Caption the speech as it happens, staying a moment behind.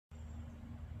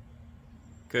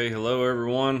Okay, hello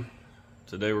everyone.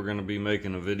 Today we're going to be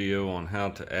making a video on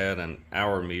how to add an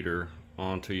hour meter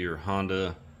onto your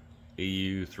Honda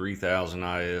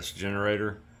EU3000is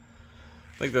generator.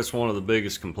 I think that's one of the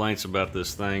biggest complaints about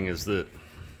this thing is that,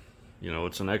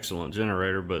 it's an excellent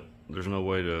generator, but there's no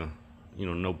way to,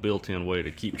 no built-in way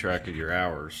to keep track of your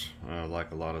hours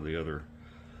like a lot of the other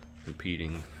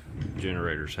competing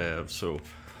generators have. So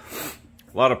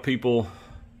a lot of people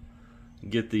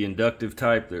get the inductive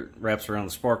type that wraps around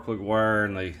the spark plug wire,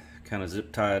 and they kind of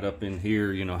zip tie it up in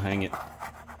here, hang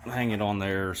it on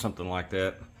there or something like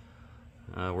that,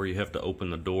 where you have to open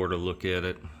the door to look at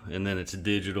it, and then it's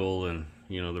digital, and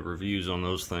the reviews on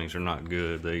those things are not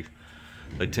good. They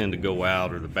tend to go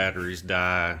out, or the batteries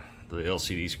die, the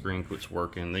LCD screen quits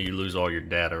working, then you lose all your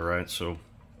data, right? So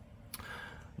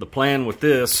the plan with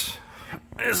this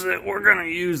is that we're going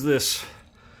to use this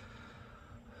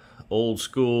old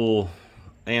school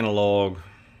analog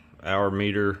hour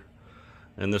meter,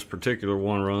 and this particular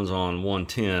one runs on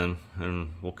 110,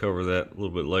 and we'll cover that a little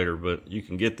bit later. But you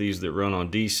can get these that run on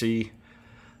DC,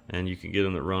 and you can get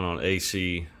them that run on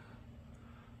AC,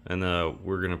 and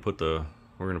we're gonna put the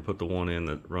one in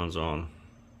that runs on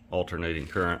alternating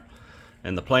current.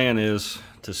 And the plan is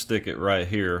to stick it right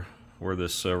here where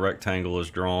this rectangle is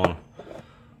drawn,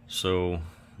 so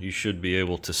you should be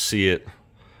able to see it.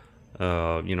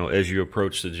 As you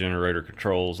approach the generator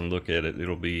controls and look at it,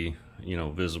 it'll be,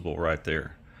 visible right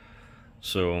there.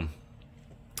 So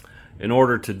in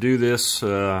order to do this,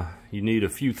 you need a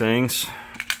few things.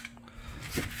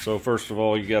 So first of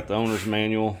all, you got the owner's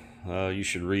manual. You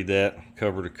should read that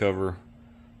cover to cover.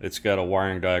 It's got a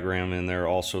wiring diagram in there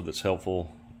also that's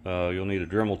helpful. You'll need a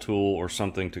Dremel tool or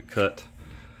something to cut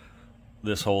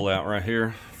this hole out right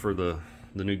here for the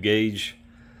new gauge.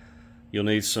 You'll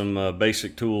need some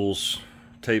basic tools,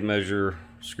 tape measure,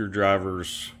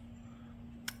 screwdrivers,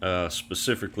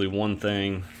 specifically one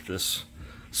thing, this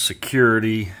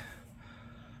security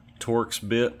torx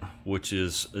bit, which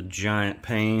is a giant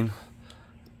pain,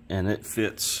 and it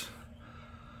fits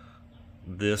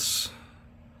this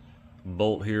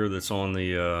bolt here that's on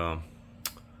the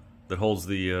that holds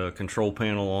the control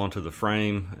panel onto the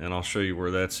frame, and I'll show you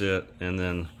where that's at. And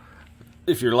then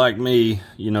if you're like me,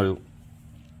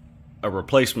 a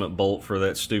replacement bolt for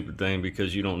that stupid thing,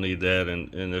 because you don't need that,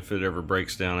 and if it ever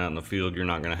breaks down out in the field, you're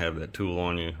not going to have that tool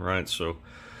on you, right? So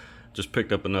just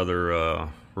picked up another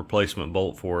replacement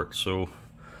bolt for it, so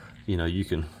you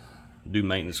can do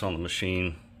maintenance on the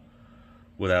machine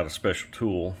without a special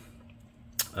tool.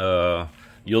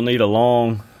 You'll need a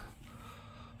long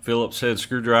Phillips head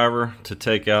screwdriver to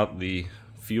take out the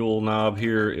fuel knob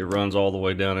here. It runs all the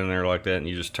way down in there like that, and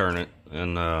you just turn it,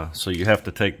 and so you have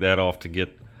to take that off to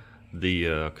get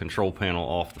the control panel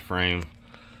off the frame.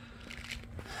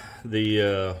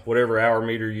 The whatever hour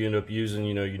meter you end up using,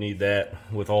 you need that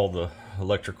with all the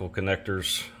electrical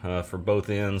connectors for both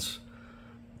ends.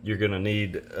 You're going to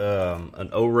need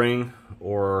an O-ring,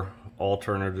 or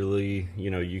alternatively,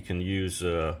 you can use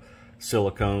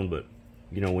silicone. But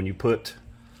when you put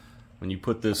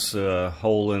this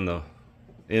hole in the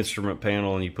instrument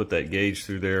panel and you put that gauge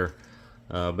through there,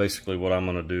 basically what I'm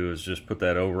going to do is just put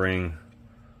that O-ring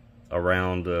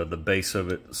around the base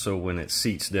of it, so when it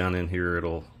seats down in here,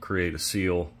 it'll create a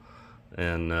seal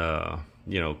and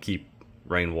keep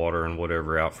rainwater and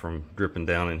whatever out from dripping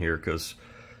down in here, because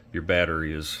your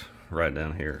battery is right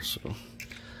down here. So,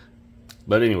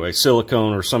 but anyway,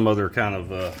 silicone or some other kind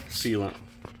of sealant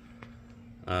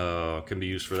can be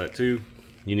used for that too.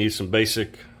 You need some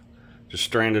basic just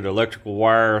stranded electrical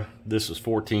wire. This is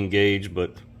 14 gauge,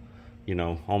 but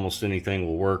almost anything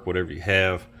will work, whatever you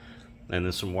have. And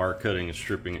then some wire cutting and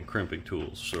stripping and crimping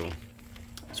tools. So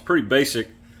it's pretty basic.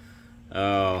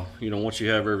 Once you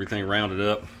have everything rounded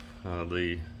up,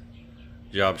 the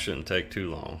job shouldn't take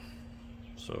too long.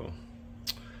 So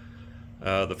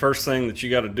the first thing that you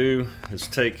got to do is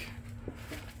take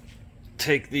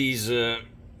these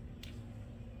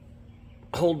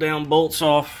hold down bolts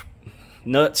off,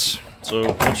 nuts.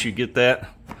 So once you get that,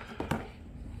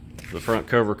 the front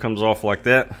cover comes off like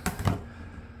that.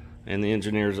 And the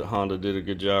engineers at Honda did a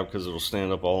good job, because it'll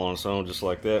stand up all on its own just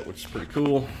like that, which is pretty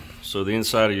cool. So the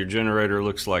inside of your generator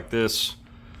looks like this.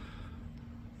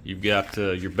 You've got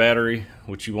your battery,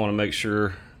 which you want to make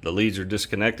sure the leads are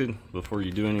disconnected before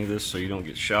you do any of this, so you don't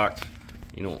get shocked,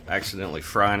 you don't accidentally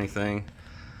fry anything.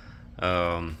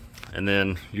 And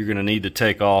then you're going to need to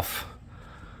take off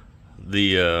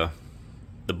the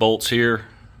bolts here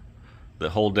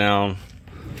that hold down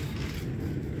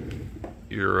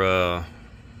your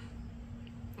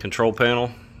control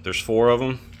panel. There's 4 of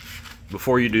them.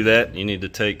 Before you do that, you need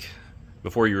to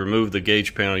before you remove the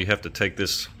gauge panel, you have to take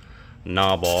this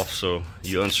knob off. So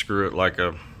you unscrew it like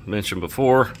I mentioned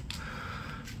before,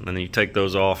 and then you take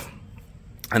those off,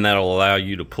 and that'll allow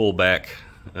you to pull back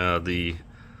the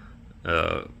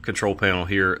control panel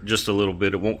here just a little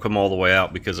bit. It won't come all the way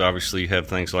out because obviously you have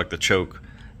things like the choke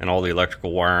and all the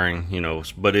electrical wiring, you know,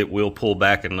 but it will pull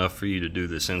back enough for you to do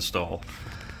this install.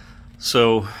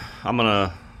 So I'm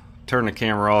gonna turn the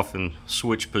camera off and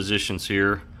switch positions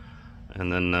here,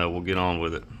 and then we'll get on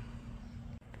with it.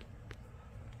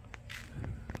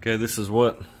 Okay, this is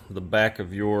what the back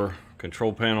of your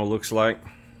control panel looks like.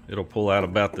 It'll pull out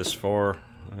about this far.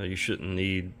 You shouldn't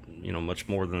need, you know, much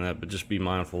more than that, but just be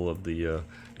mindful of the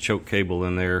choke cable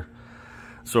in there.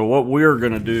 So what we're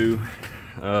gonna do,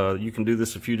 you can do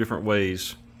this a few different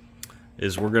ways,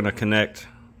 is we're gonna connect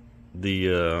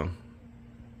the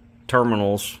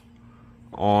terminals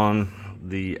on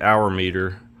the hour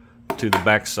meter to the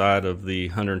back side of the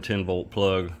 110 volt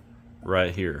plug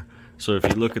right here. So if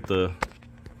you look at the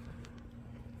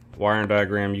wiring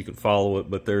diagram, you can follow it,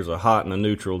 but there's a hot and a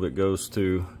neutral that goes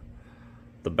to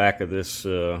the back of this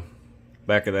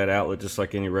back of that outlet, just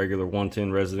like any regular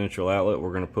 110 residential outlet.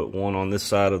 We're going to put one on this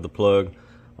side of the plug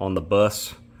on the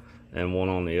bus and one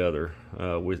on the other,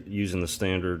 with using the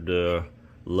standard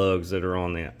lugs that are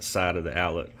on the side of the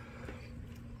outlet.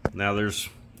 Now there's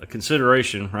a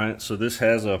consideration, right? So this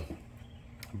has a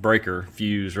breaker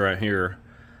fuse right here,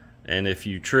 and if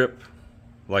you trip,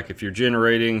 like if you're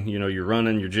generating, you know,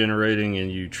 you're generating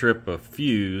and you trip a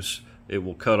fuse, it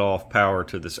will cut off power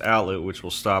to this outlet, which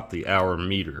will stop the hour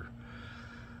meter.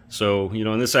 So, you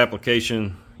know, in this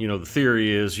application, you know, the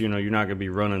theory is, you know, you're not going to be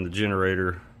running the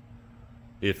generator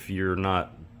if you're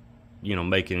not, you know,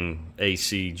 making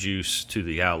AC juice to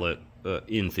the outlet,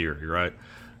 in theory, right?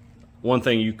 One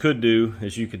thing you could do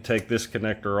is you could take this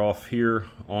connector off here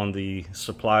on the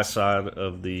supply side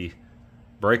of the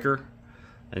breaker,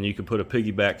 and you could put a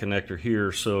piggyback connector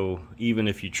here, so even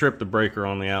if you trip the breaker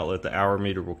on the outlet, the hour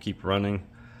meter will keep running.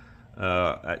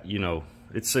 You know,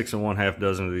 it's 6 1/2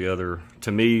 dozen of the other.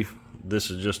 To me,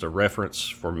 this is just a reference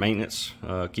for maintenance,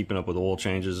 keeping up with oil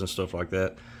changes and stuff like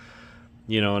that.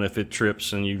 You know, and if it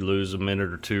trips and you lose a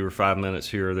minute or 2 or 5 minutes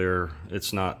here or there,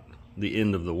 it's not the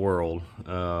end of the world.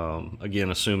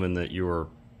 Again, assuming that you're,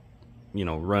 you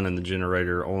know, running the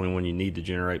generator only when you need to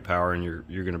generate power, and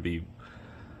you're going to be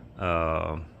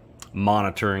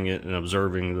monitoring it and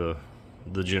observing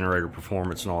the generator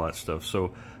performance and all that stuff.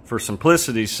 So for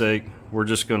simplicity's sake, we're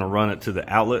just going to run it to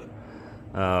the outlet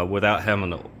without having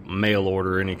to mail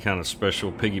order any kind of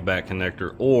special piggyback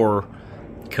connector, or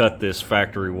cut this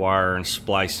factory wire and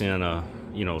splice in a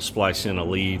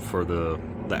lead for the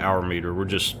hour meter. We're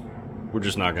just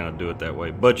not going to do it that way.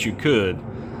 But you could,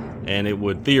 and it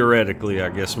would theoretically, I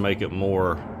guess, make it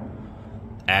more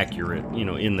accurate, you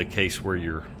know, in the case where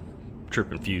you're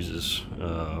tripping fuses.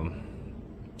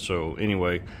 So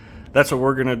anyway, that's what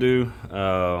we're gonna do.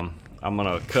 I'm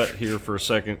gonna cut here for a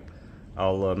second.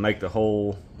 I'll make the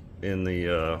hole in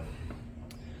the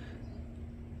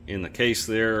case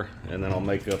there, and then I'll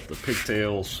make up the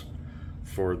pigtails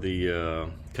for the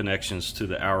connections to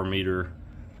the hour meter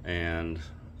and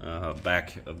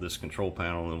back of this control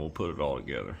panel, and then we'll put it all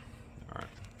together. All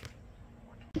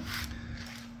right.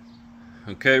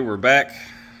 Okay, we're back.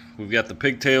 We've got the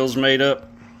pigtails made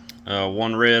up,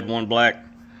 one red, one black.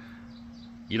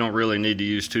 You don't really need to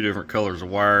use 2 different colors of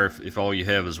wire if all you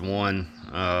have is one.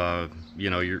 You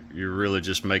know, you're really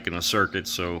just making a circuit.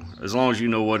 So as long as you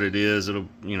know what it is, it'll,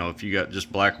 you know, if you got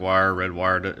just black wire, red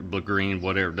wire, blue, green,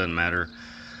 whatever, it doesn't matter.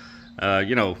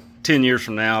 You know, 10 years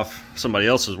from now, if somebody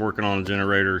else is working on a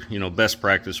generator, you know, best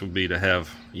practice would be to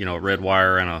have, you know, a red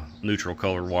wire and a neutral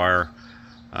colored wire.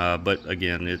 But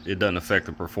again, it doesn't affect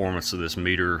the performance of this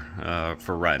meter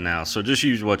for right now. So just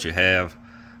use what you have,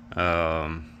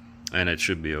 and it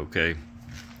should be okay.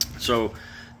 So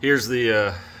here's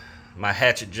the my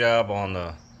hatchet job on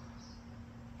the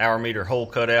hour meter hole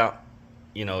cutout.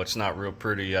 You know, it's not real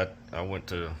pretty. I went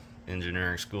to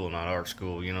engineering school, not art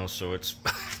school, you know, so it's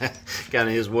kind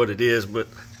of is what it is. But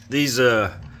these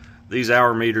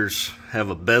hour meters have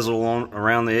a bezel on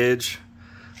around the edge.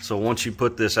 So once you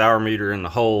put this hour meter in the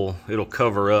hole, it'll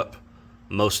cover up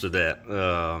most of that.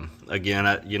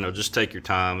 Again, you know, just take your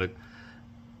time.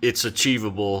 It's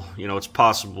achievable. You know, it's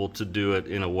possible to do it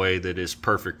in a way that is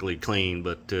perfectly clean,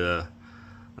 but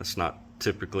that's not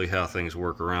typically how things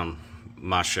work around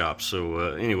my shop.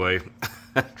 So anyway,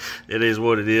 it is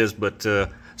what it is. But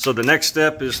so the next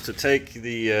step is to take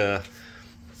the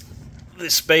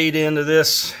spade end of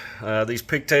these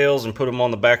pigtails, and put them on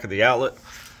the back of the outlet.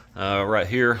 Right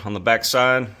here on the back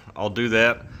side. I'll do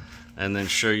that and then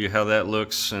show you how that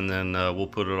looks, and then we'll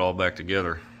put it all back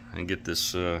together and get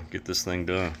this thing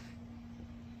done.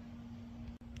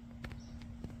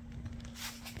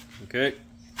 Okay,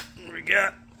 we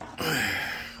got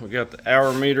the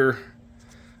hour meter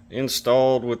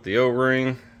installed with the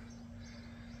O-ring.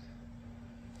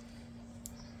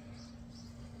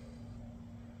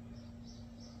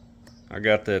 I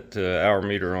got that hour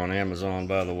meter on Amazon,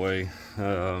 by the way.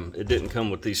 It didn't come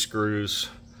with these screws.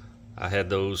 I had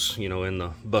those, you know, in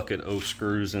the bucket O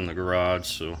screws in the garage,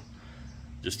 so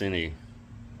just any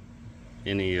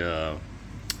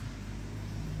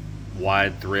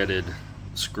wide threaded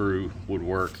screw would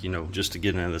work, you know, just to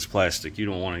get into this plastic. You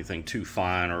don't want anything too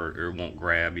fine or it won't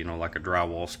grab, you know, like a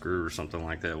drywall screw or something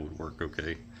like that would work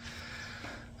okay.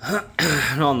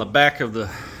 And on the back of the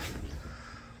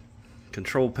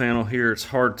control panel here, it's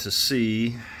hard to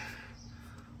see,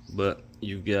 but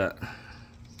you've got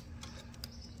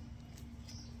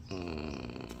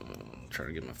try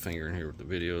to get my finger in here with the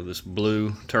video. This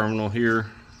blue terminal here,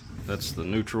 that's the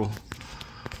neutral,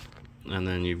 and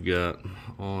then you've got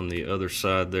on the other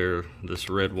side there this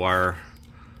red wire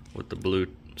with the blue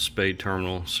spade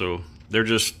terminal. So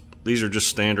these are just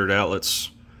standard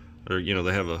outlets, or you know,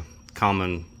 they have a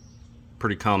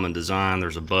pretty common design.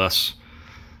 There's a bus,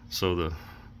 so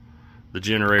the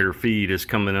generator feed is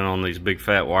coming in on these big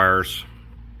fat wires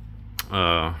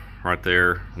right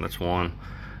there, and that's one.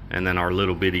 And then our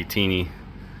little bitty teeny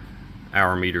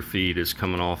hour meter feed is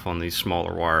coming off on these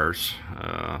smaller wires.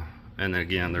 And then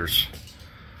again, there's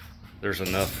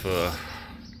enough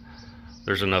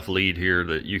lead here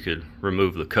that you could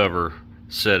remove the cover,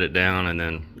 set it down, and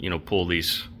then, you know, pull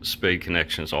these spade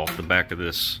connections off the back of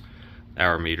this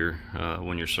hour meter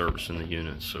when you're servicing the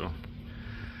unit. So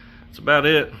that's about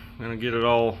it. I'm gonna get it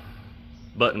all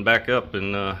buttoned back up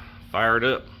and fire it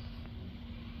up.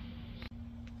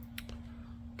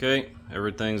 Okay,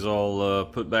 everything's all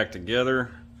put back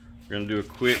together. We're gonna do a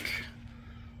quick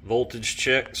voltage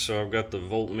check. So I've got the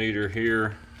voltmeter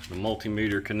here, the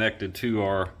multimeter connected to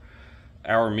our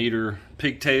hour meter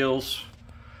pigtails.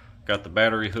 Got the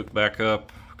battery hooked back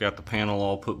up. Got the panel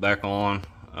all put back on.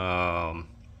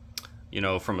 You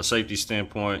know, from a safety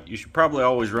standpoint, you should probably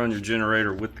always run your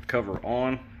generator with the cover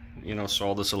on, you know, so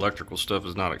all this electrical stuff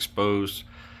is not exposed.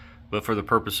 But for the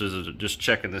purposes of just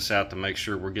checking this out to make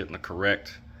sure we're getting the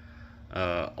correct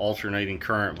alternating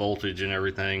current voltage and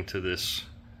everything to this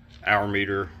hour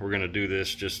meter, we're going to do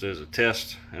this just as a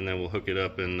test, and then we'll hook it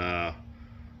up and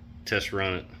test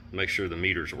run it, make sure the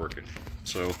meter's working.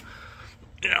 So,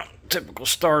 yeah, typical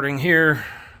starting here.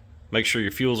 Make sure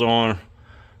your fuel's on.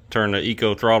 Turn the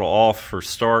eco throttle off for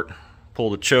start. Pull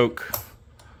the choke.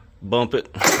 Bump it.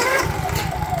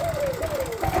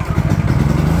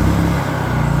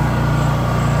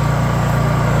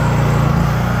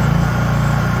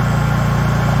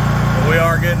 We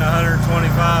are getting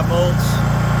 125 volts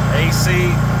AC,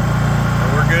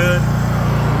 and we're good.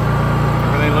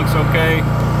 Everything looks okay.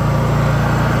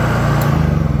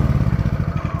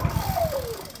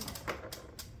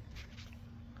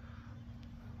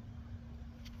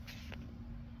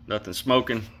 Nothing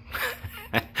smoking.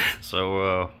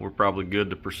 So we're probably good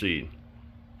to proceed.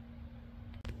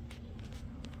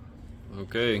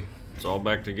 Okay, it's all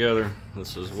back together.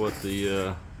 This is what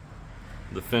the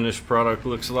finished product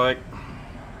looks like.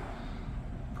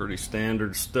 Pretty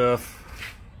standard stuff.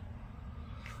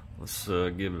 Let's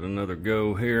give it another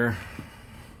go here.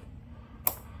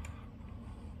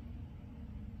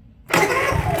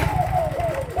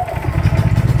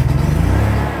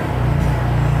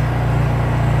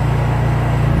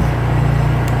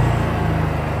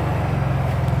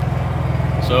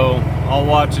 So I'll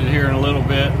watch it here in a little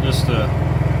bit, just to,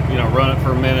 you know, run it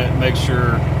for a minute, make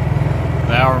sure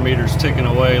the hour meter's ticking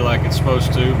away like it's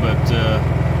supposed to. But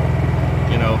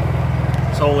you know,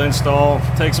 this whole install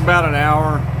takes about an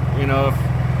hour. You know, if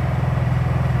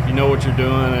you know what you're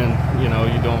doing, and you know,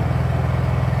 you don't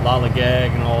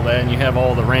lollygag and all that, and you have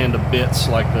all the random bits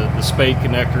like the spade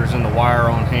connectors and the wire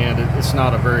on hand. It's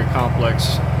not a very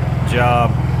complex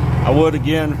job. I would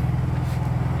again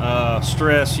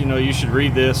stress, you know, you should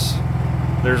read this.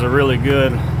 There's a really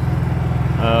good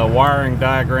wiring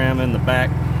diagram in the back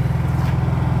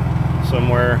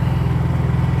somewhere.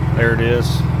 There it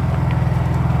is.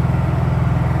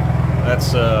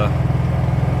 That's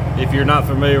if you're not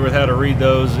familiar with how to read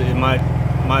those, it might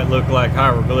look like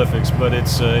hieroglyphics, but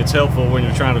it's helpful when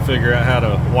you're trying to figure out how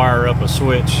to wire up a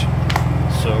switch.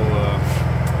 So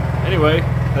anyway,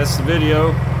 that's the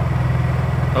video.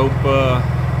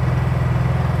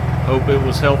 Hope it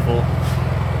was helpful.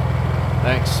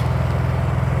 Thanks.